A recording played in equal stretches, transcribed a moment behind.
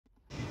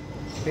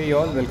Hey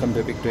y'all, welcome to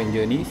Epic Train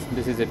Journeys.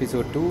 This is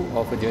episode 2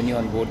 of a journey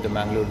on board the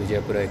Mangaluru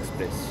Vijayapura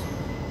Express.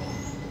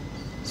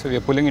 So we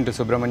are pulling into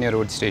Subramania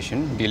Road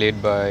Station,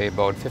 delayed by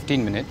about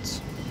 15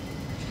 minutes.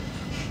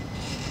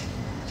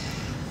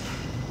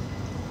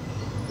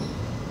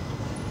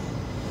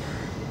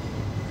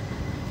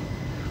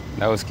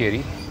 That was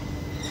scary.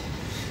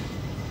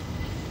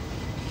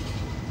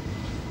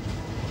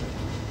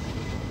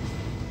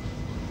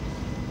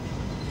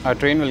 Our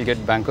train will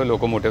get banker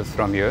locomotives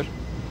from here.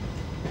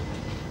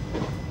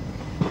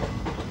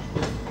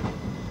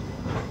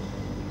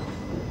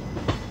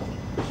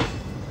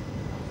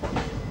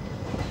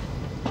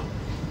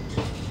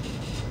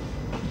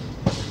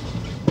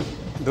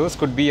 Those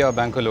could be our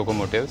banker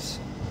locomotives.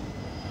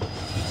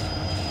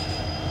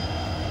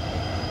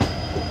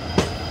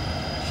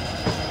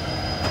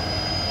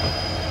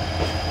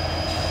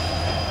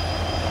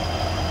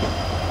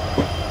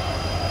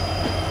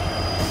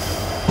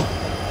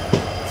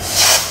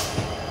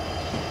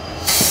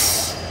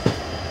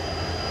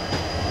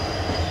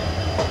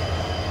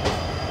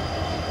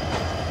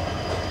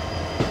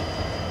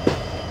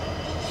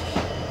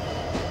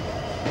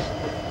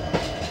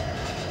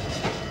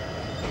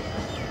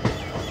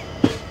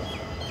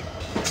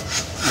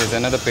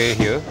 There's another pair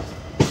here.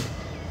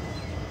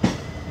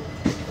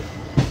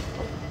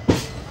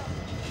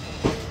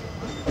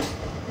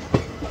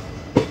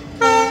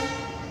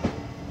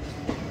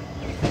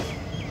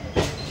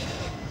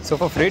 So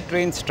for freight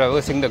trains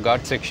traversing the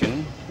Ghat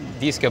section,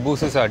 these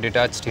cabooses are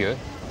detached here.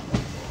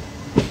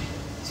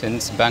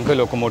 Since banker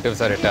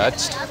locomotives are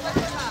attached,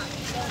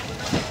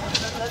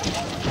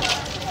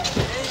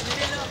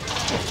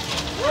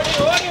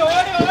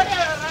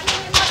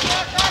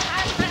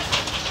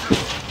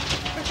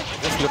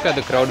 just look at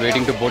the crowd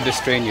waiting to board this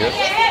train here.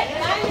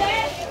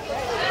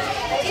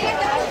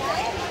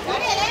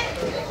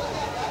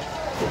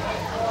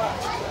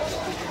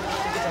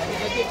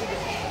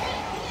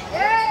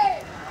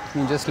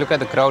 You just look at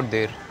the crowd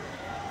there.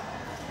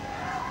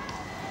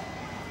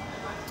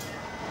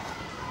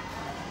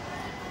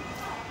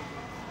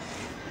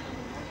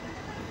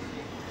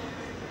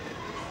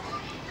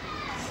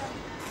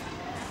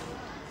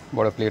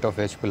 Bought a plate of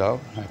veg pulao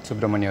at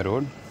Subramania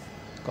Road.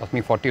 Cost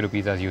me 40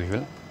 rupees as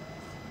usual.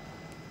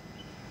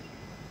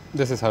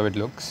 This is how it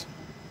looks.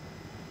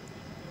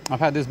 I've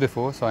had this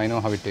before, so I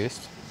know how it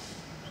tastes.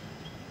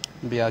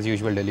 It'll be as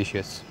usual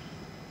delicious.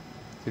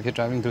 So if you're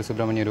traveling through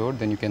Subramania Road,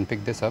 then you can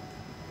pick this up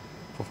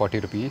for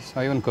 40 rupees,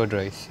 or even curd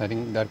rice. I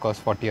think that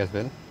costs 40 as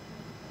well.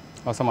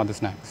 Or some other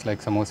snacks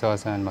like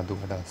samosas and madhu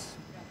vadas.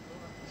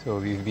 So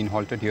we've been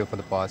halted here for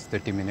the past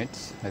 30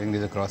 minutes. I think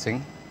there's a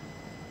crossing.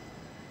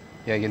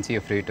 Yeah, you can see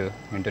a freighter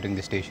entering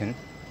the station.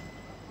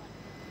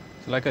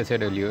 So like I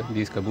said earlier,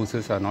 these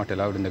cabooses are not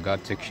allowed in the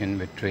Ghat section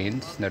with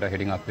trains that are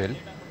heading uphill,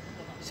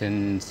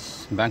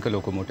 since banker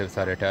locomotives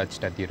are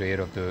attached at the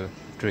rear of the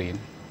train.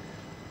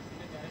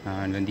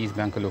 And when these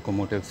banker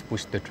locomotives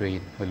push the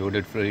train, a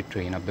loaded freight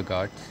train, up the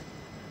Ghats,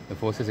 the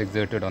forces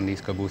exerted on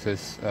these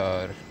cabooses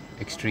are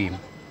extreme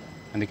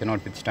and they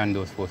cannot withstand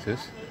those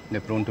forces. They're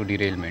prone to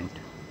derailment.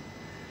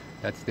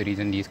 That's the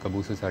reason these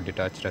cabooses are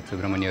detached at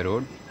Subramania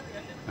Road,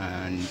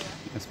 and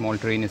a small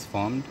train is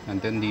formed,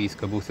 and then these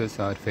cabooses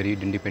are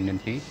ferried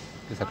independently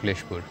to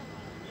Sakleshpur.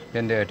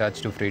 Then they are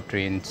attached to freight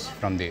trains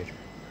from there.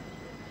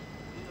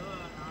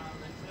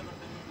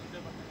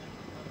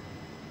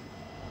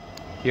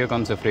 Here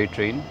comes a freight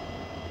train.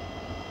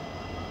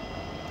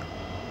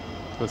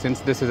 So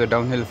since this is a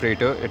downhill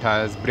freighter, it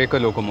has breaker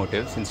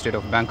locomotives instead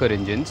of banker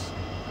engines.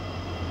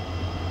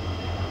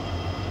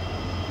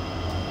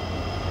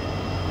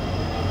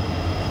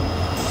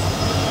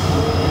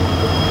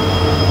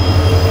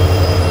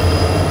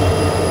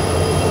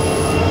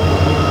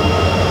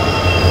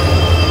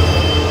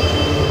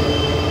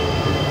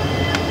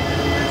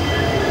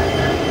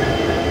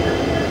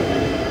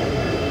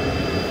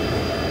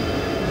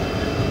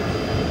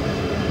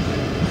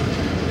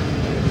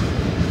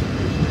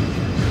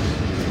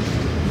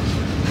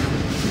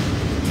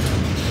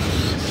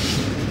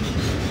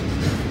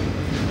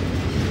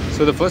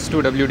 So the first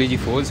two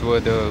WDG4s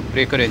were the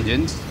breaker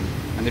engines,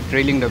 and the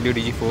trailing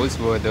WDG4s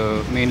were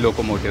the main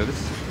locomotives.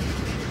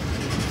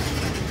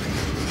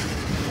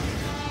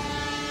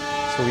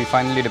 So we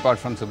finally depart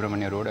from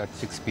Subramania Road at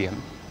 6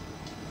 p.m.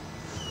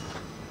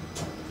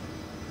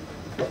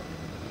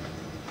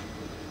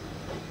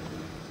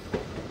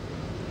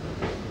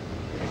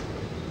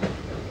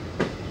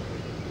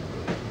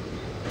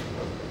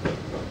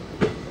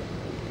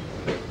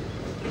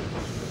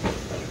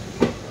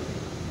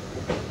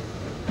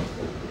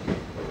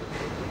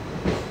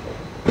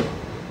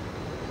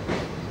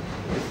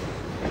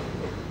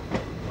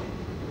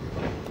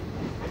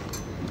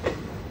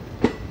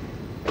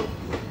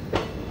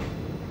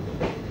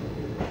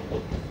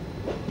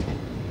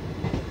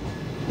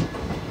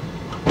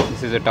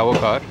 This is a tower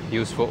car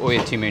used for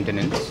OHE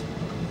maintenance.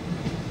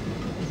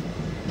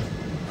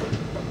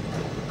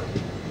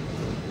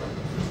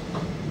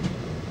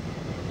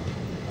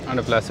 And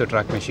a placer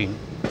track machine.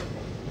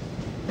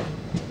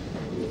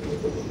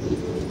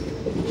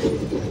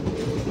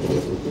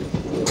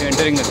 We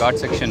entering the guard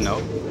section now.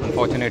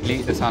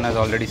 Unfortunately, the sun has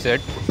already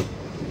set,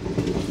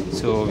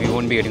 so we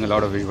won't be getting a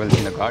lot of visuals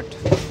in the cart.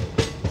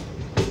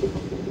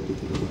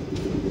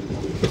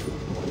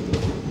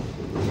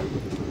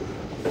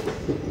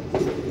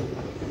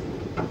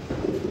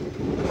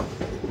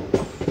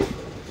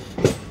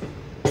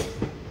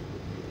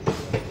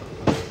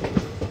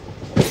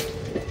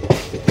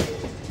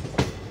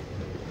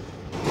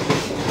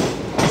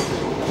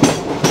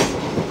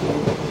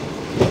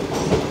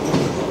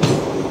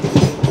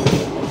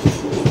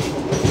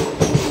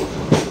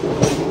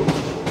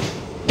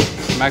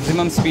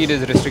 Maximum speed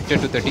is restricted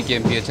to 30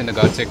 kmph in the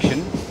guard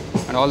section,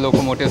 and all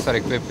locomotives are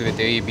equipped with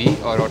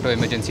AEB or auto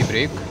emergency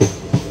brake.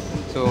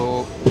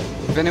 So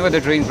whenever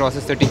the train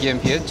crosses 30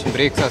 kmph,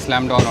 brakes are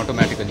slammed on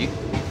automatically.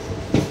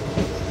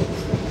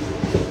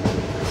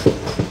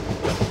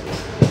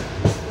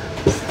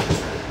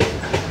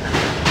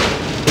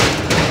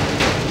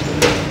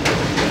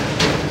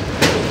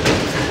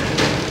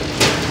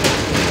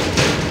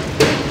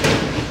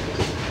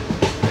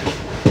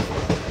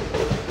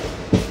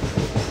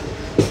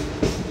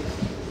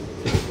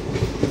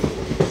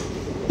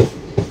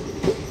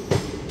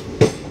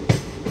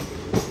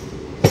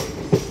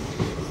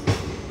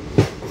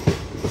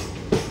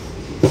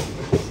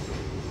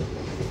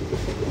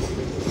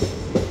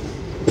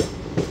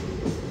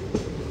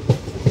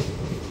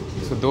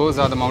 So those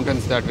are the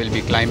mountains that we'll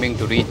be climbing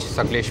to reach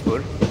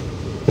Sakleshpur.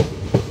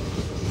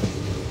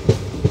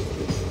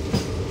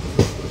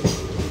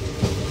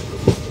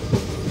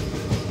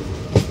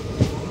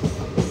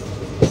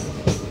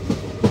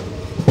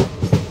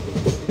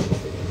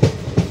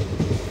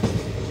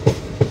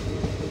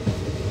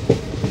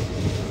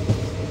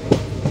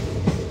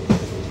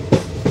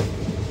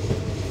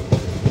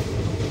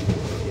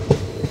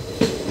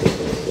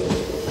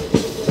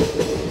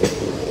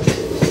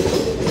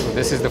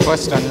 This is the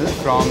first tunnel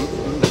from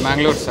the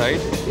Mangalore side.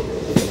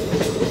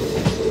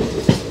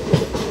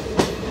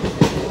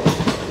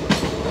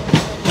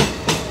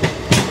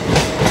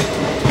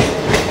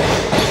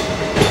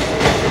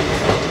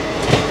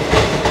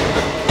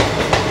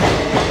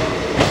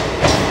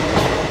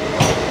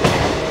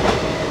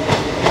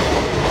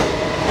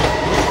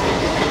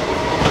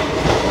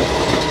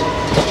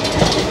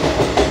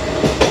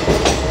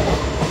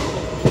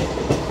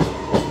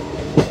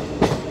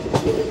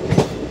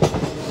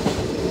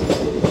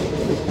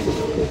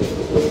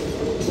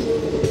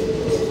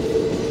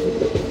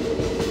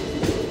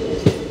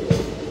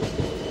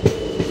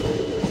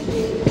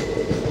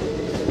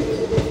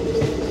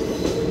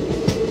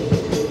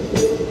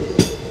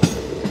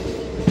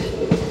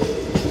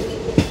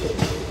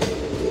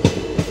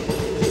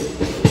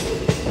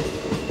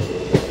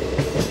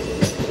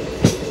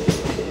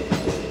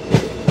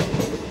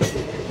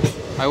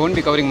 I won't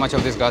be covering much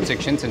of this guard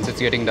section since it's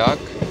getting dark,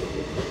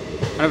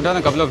 and I've done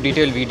a couple of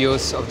detailed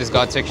videos of this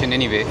guard section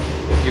anyway.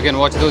 You can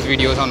watch those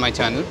videos on my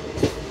channel.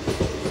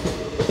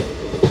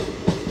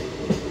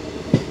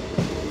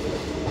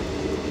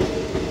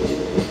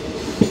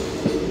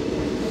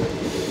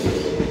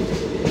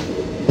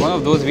 One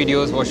of those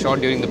videos was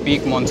shot during the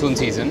peak monsoon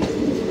season,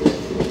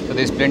 so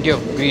there's plenty of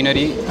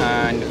greenery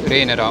and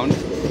rain around.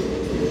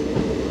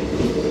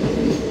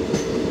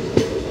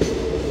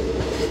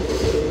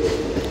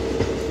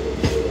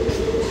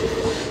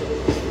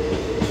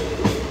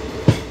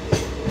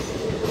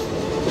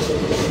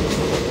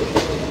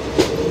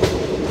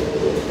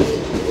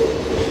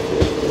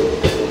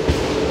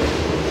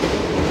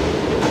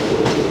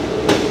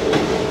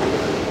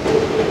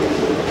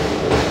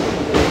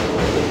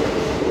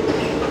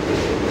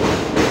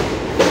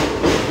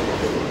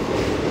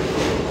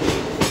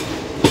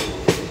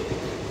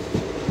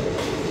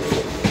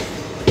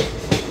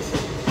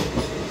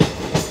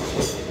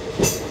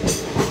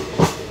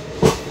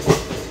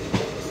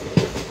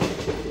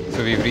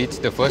 So we've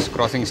reached the first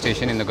crossing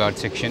station in the guard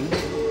section.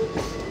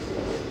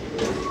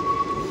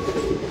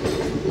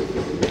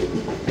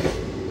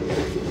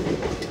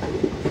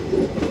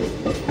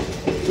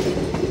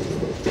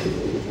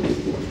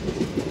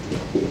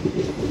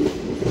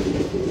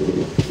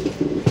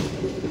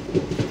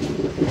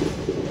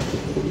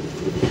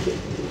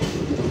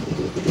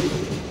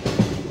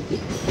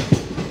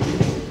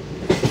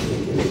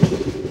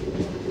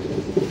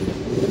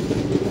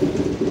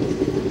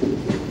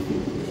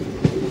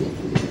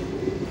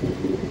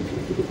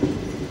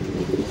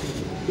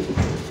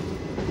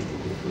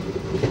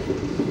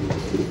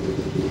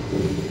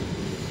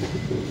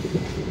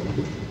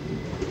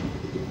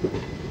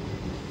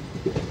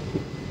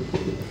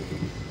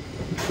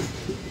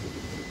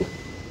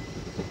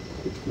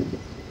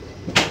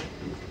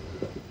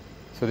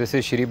 So this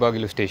is Shri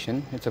Bagilu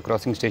station. It's a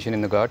crossing station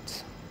in the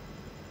Ghats.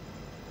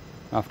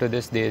 After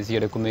this there is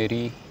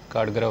Yedakumeri,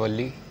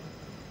 Kadgaravalli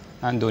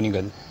and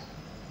Donigal.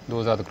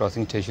 Those are the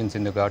crossing stations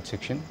in the Ghat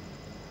section.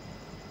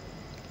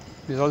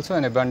 There is also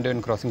an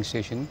abandoned crossing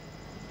station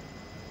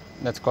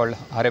that's called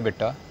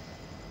Harebetta.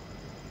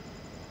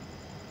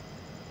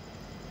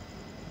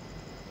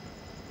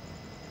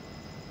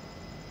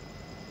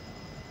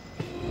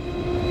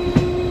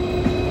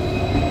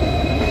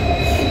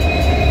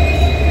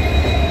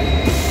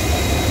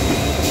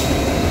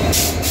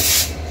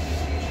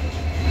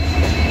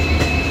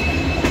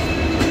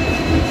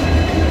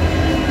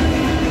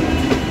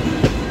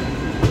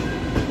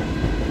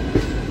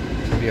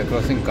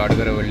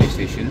 Kadagaravalli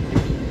station.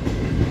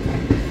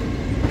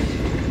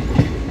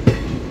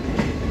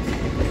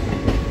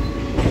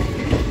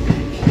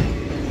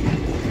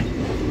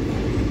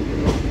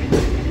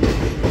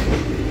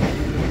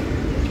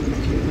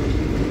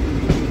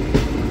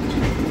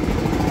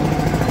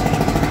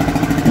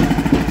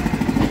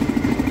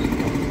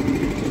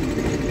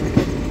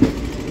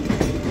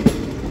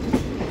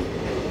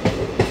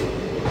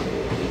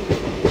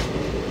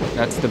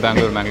 That's the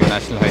Bangalore-Mangalore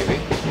National Highway.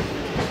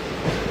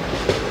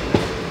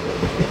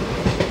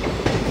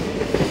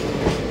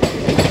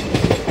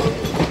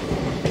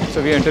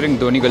 So we are entering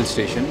Donigal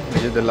station,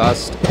 which is the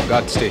last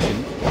Ghat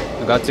station.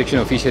 The Ghat section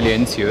officially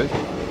ends here,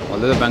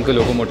 although the Bangalore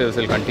locomotives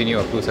will continue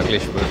up to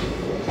Sakleshpur.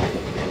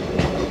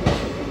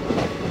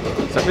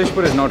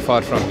 Sakleshpur is not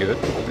far from here.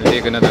 It will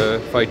take another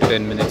 5 to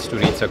 10 minutes to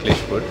reach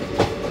Sakleshpur.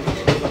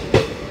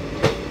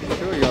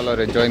 So you all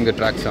are enjoying the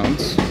track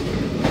sounds.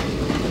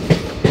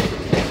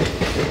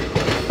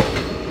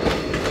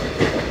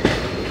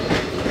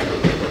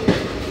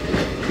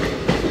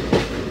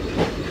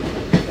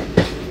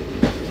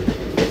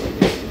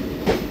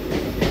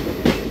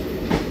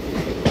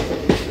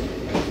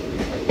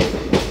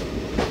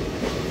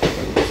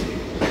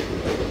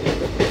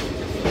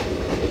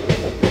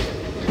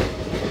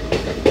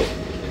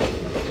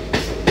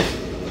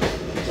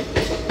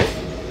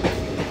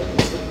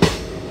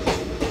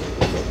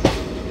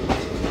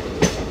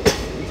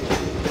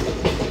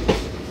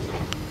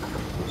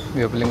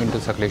 We are pulling into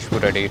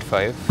Sakleshpur at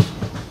 8:05,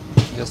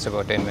 just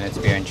about 10 minutes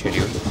behind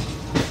schedule.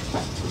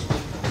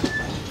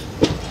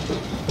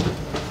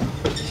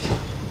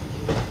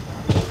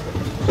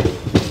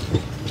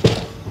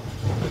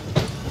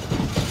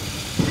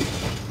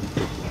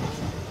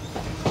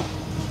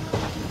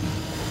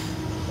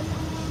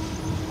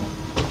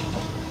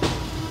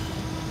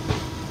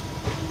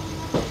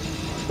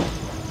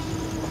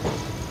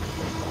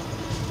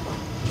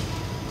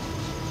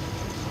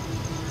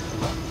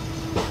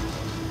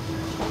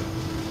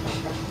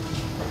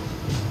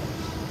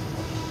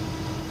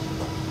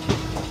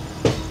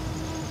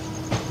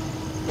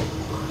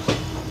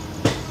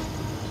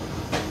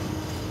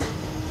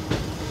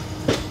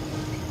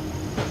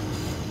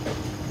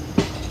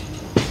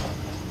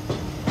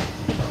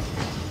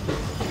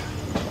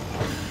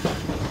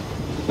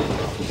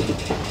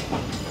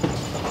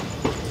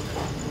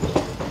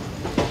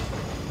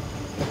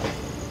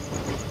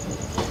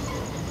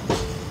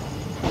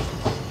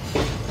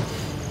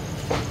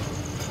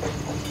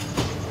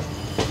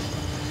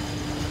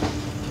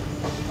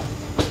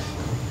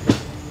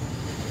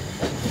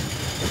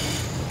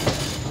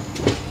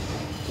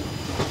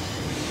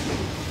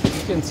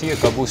 You can see a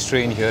caboose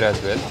train here as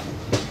well.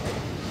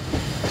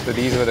 So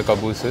these were the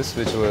cabooses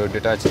which were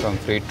detached from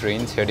freight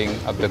trains heading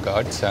up the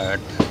Ghats at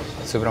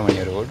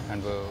Subramania Road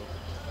and were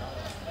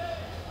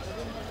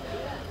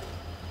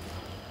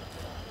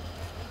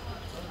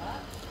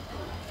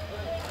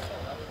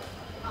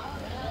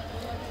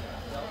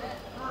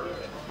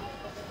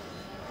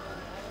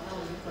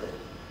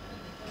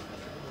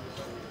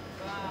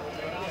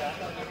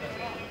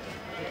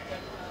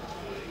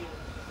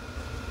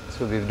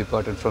So we've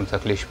departed from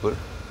Sakleshpur.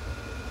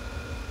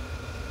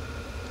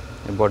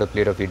 I bought a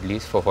plate of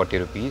idlis for 40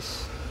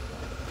 rupees.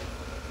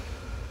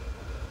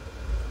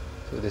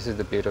 So this is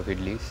the plate of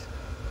idlis.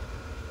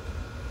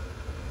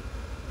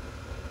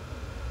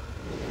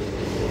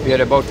 We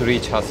are about to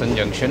reach Hassan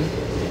Junction.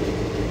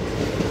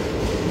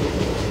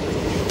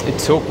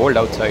 It's so cold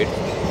outside.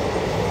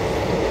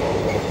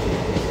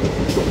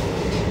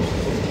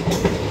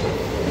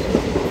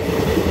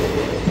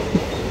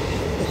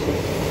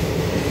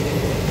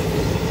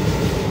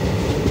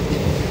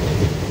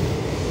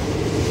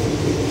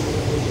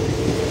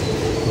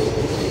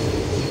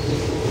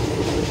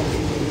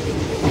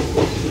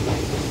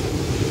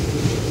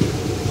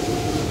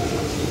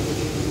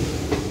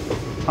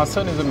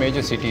 Hassan is a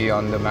major city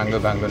on the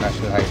Mangalore-Bangalore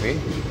National Highway.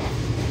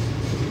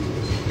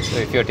 So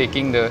if you're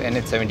taking the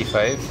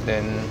NH75,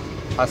 then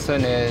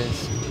Hassan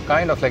is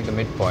kind of like the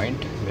midpoint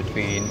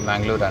between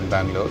Mangalore and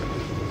Bangalore.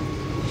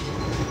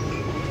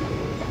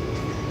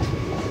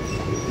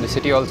 The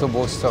city also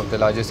boasts of the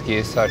largest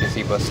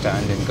KSRTC bus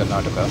stand in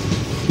Karnataka,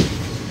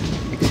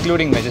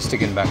 excluding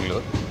Majestic in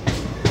Bangalore.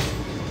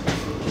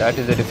 That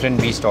is a different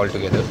beast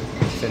altogether,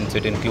 since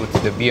it includes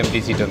the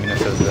BMTC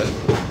terminus as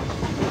well.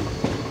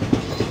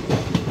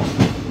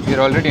 We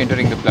are already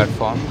entering the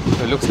platform,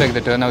 so it looks like the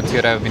turnouts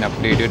here have been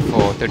updated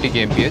for 30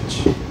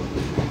 kmph.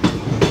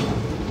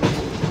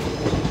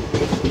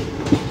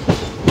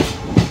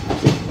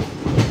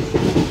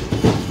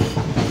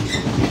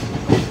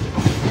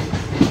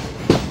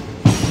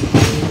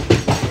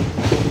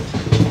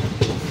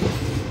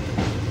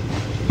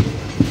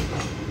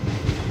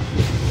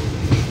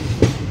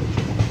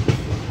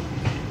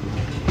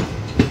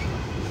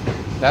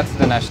 That's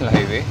the National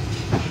Highway.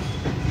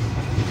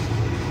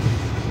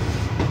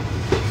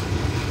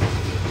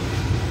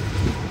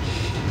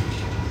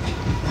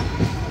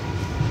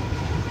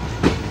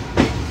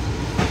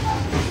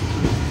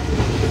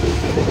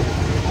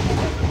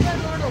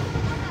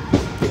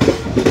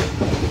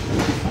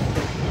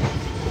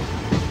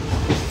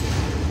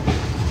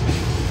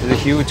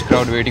 huge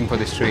crowd waiting for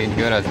this train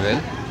here as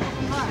well.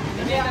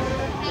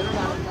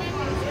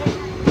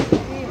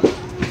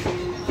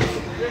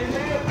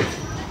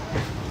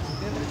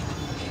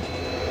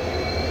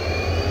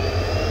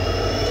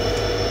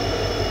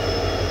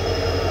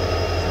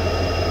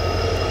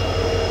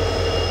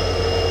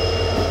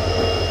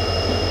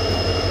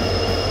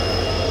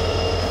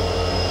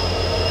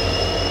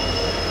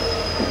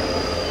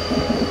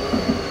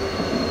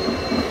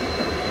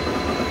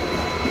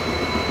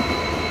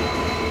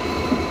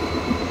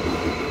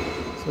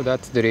 So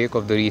that's the rake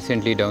of the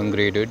recently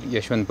downgraded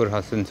Yeshwanthpur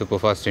Hassan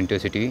Superfast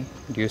Intercity.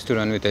 It used to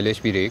run with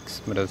LHB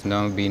rakes but has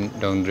now been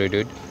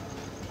downgraded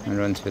and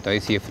runs with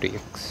ICF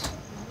rakes.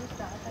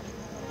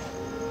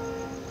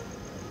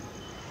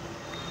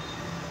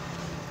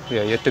 We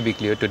are yet to be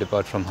cleared to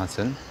depart from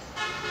Hassan.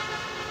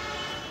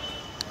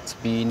 It's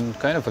been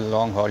kind of a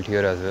long halt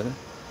here as well.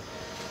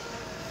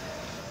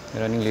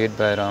 We're running late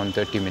by around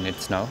 30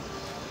 minutes now.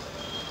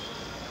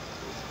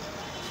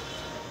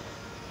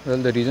 Well,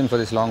 the reason for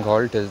this long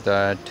halt is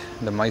that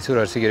the Mysore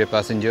Arsigere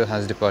passenger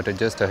has departed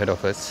just ahead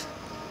of us.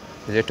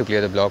 We're yet to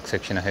clear the block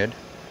section ahead.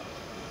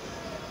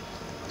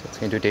 So it's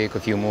going to take a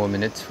few more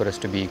minutes for us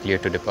to be clear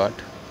to depart.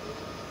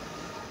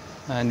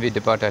 And we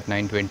depart at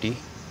 9:20.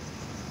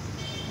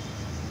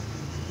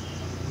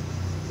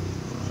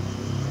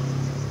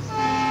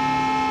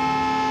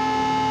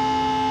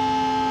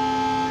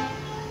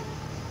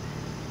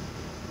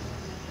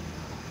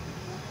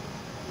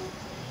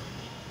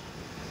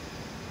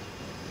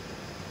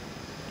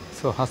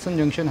 So Hassan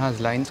Junction has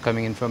lines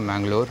coming in from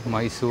Mangalore,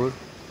 Mysore,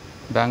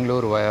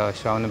 Bangalore via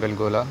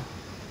Shravanabelgola,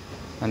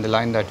 and the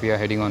line that we are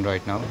heading on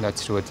right now,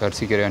 that's towards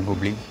Arsikere and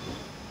Hubli.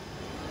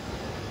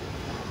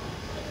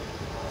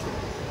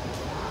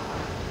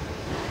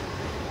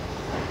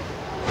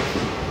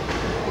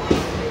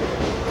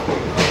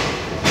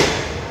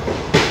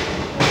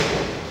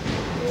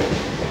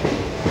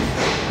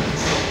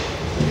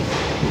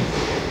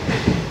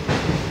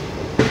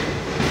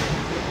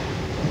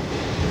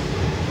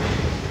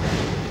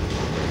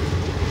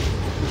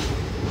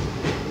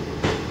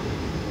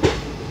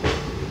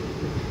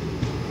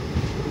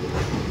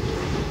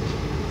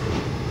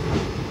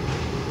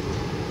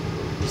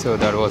 So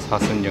that was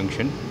Hassan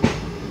Junction.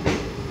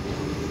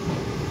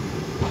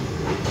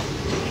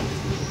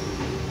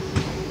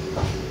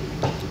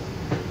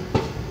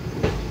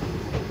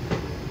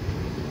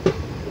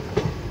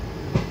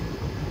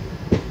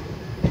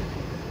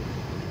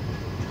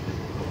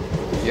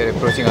 We are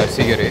approaching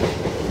Arsigere.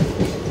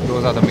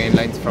 Those are the main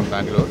lines from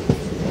Bangalore.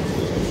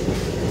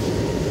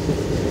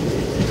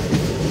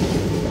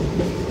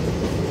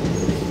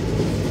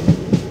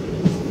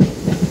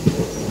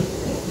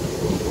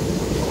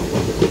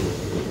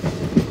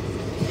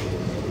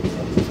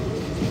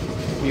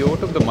 We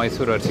overtook the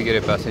Mysore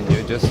Arsigere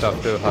passenger just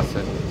after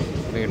Hassan.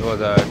 I think it was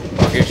at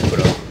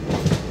Vijayapura.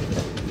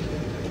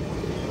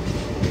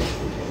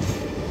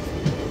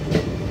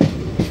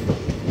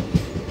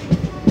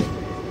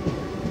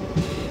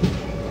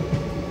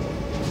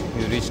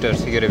 We reached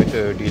Arsigere with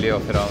a delay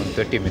of around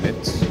 30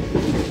 minutes.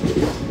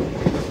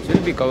 It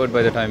will be covered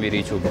by the time we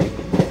reach Hubli.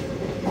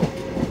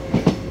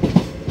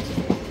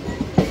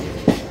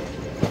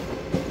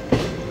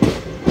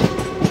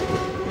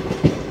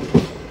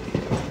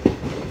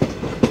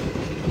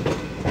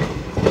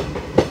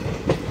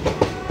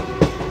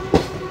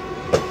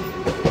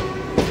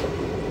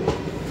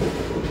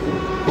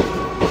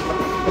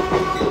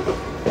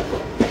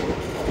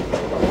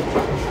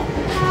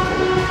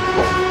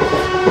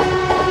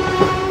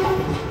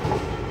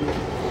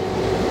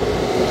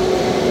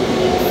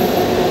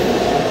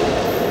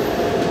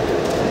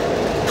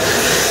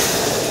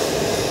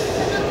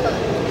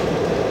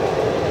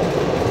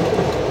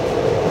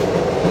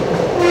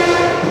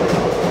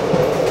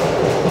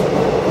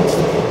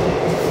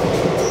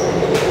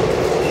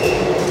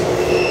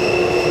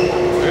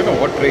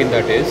 Train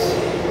that is.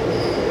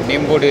 The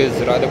name board is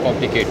rather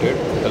complicated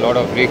with a lot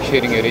of rake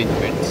sharing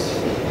arrangements.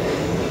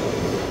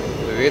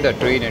 The way that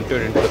train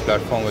entered into the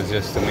platform was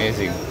just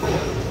amazing.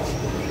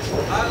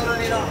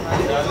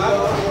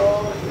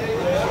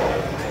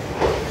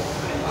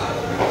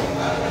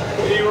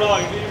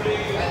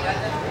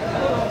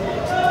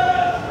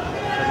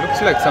 It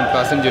looks like some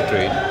passenger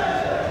train.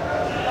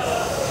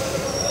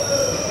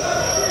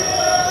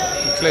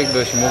 Looks like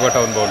the Shimoga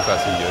town bound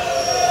passenger.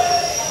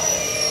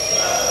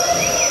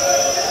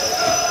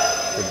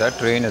 That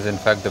train is in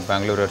fact the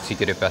Bangalore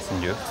Arsikere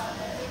passenger.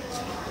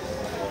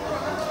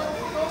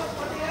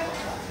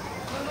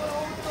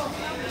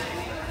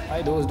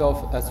 I dozed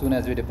off as soon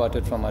as we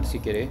departed from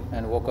Arsikere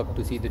and woke up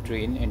to see the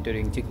train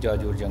entering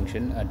Chikjajur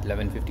Junction at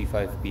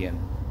 11:55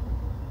 p.m.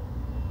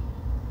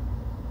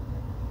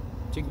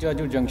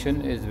 Chikjajur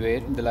Junction is where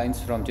the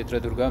lines from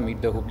Chitradurga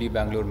meet the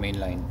Hubli-Bangalore main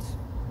lines.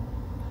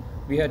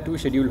 We had two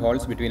scheduled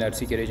halts between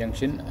Arsikere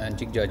Junction and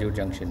Chikjajur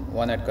Junction,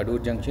 one at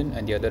Kadur Junction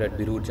and the other at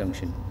Birur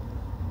Junction.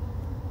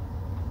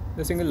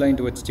 The single line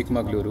towards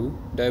Mangaluru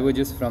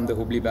diverges from the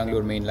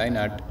Hubli-Bangalore main line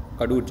at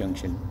Kadur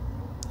Junction,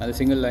 and the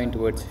single line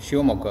towards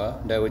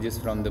Shivamogga diverges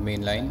from the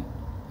main line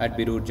at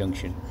Birur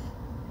Junction.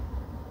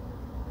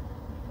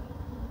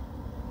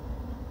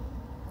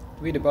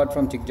 We depart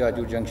from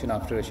Chikjajur junction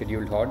after a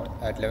scheduled halt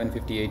at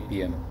 11:58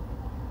 p.m.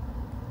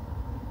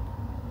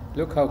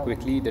 Look how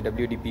quickly the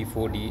WDP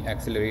 4D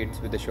accelerates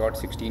with the short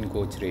 16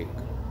 coach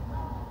rake.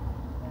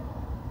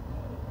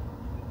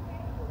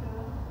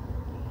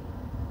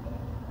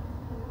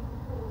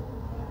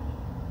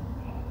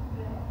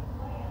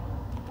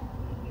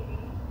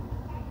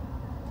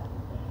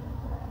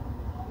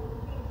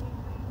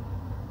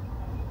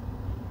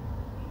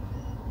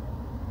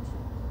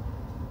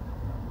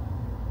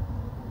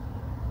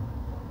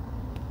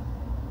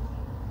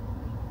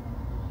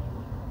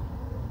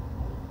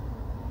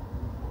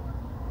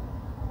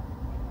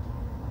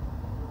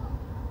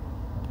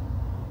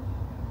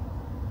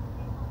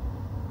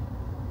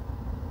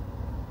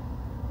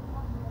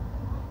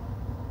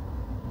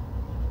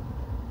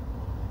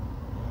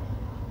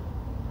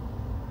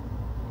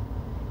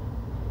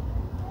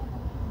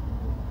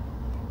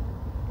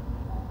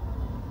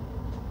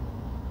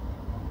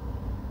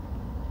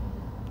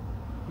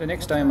 The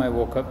next time I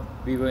woke up,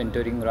 we were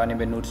entering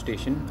Ranebennur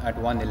station at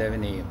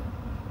 1:11 a.m.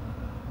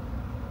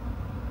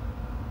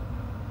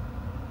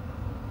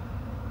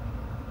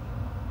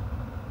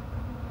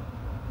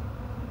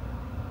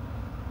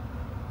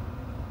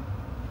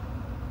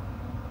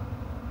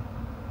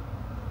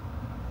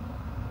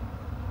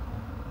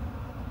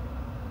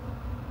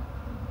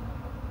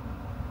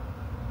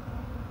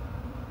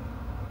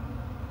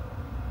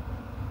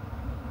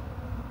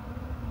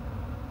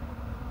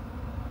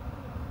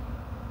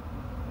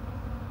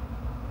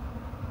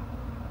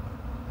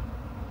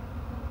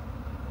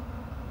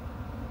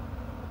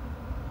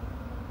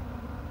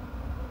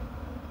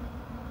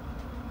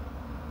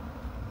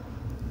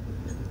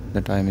 The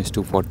time is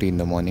 2:40 in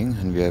the morning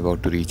and we are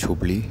about to reach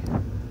Hubli.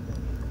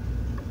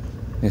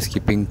 We are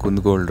skipping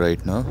Kundgold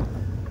right now.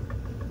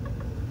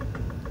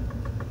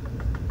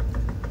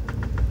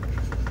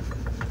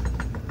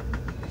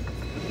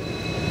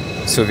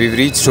 So we've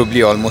reached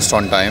Hubli almost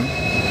on time.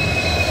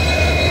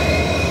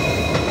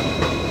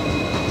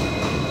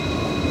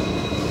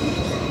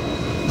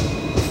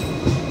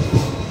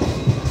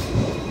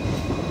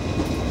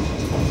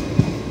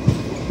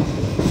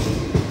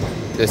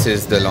 This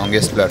is the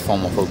longest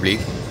platform of Hubli.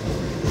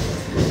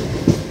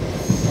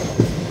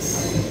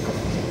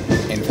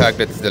 In fact,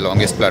 it's the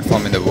longest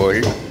platform in the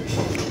world.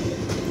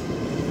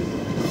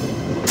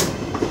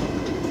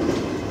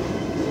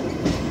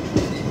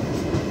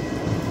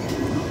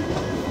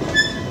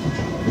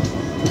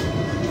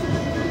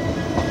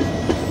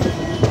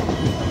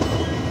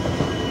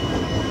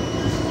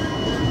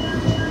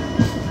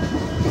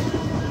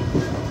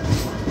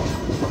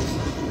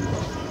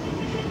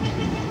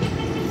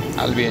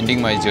 I'll be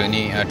ending my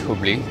journey at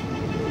Hubli.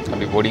 I'll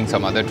be boarding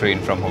some other train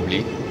from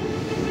Hubli.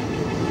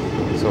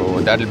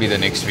 So that'll be the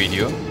next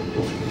video.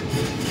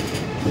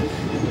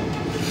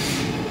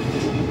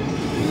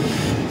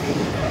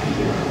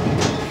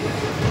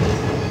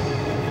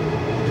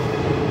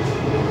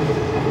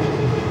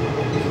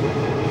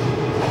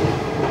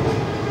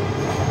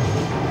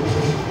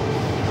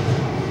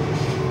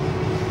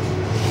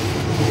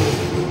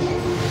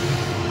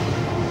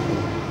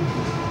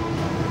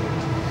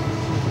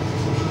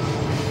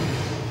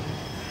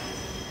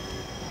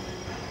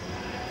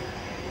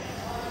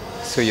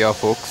 So yeah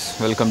folks,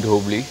 welcome to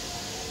Hubli.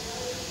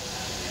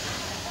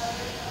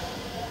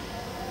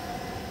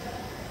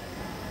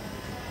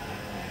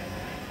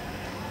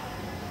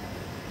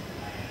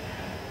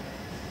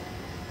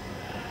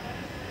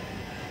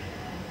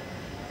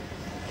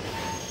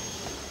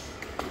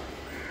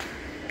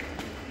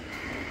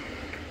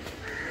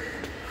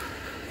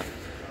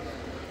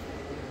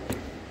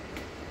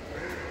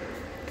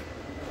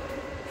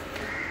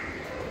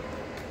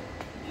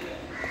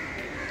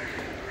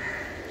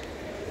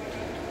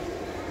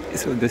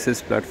 So this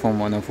is platform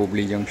 1 of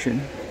Hubli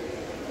Junction.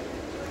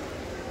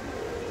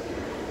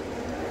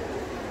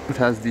 It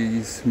has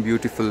these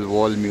beautiful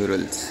wall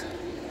murals.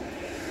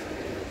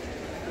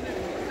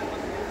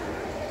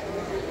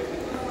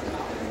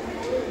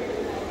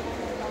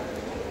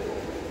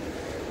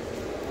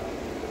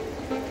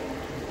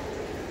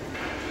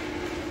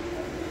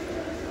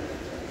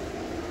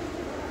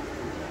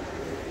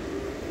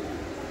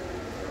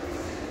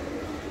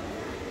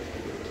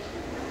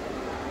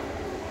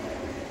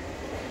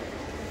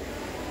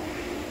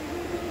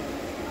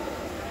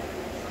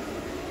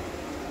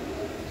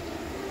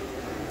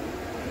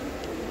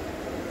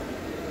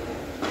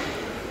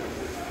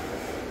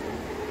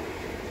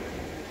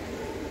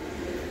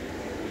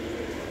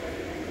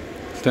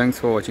 Thanks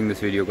for watching this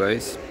video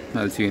guys.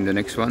 I'll see you in the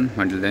next one.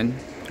 Until then,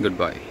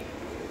 goodbye.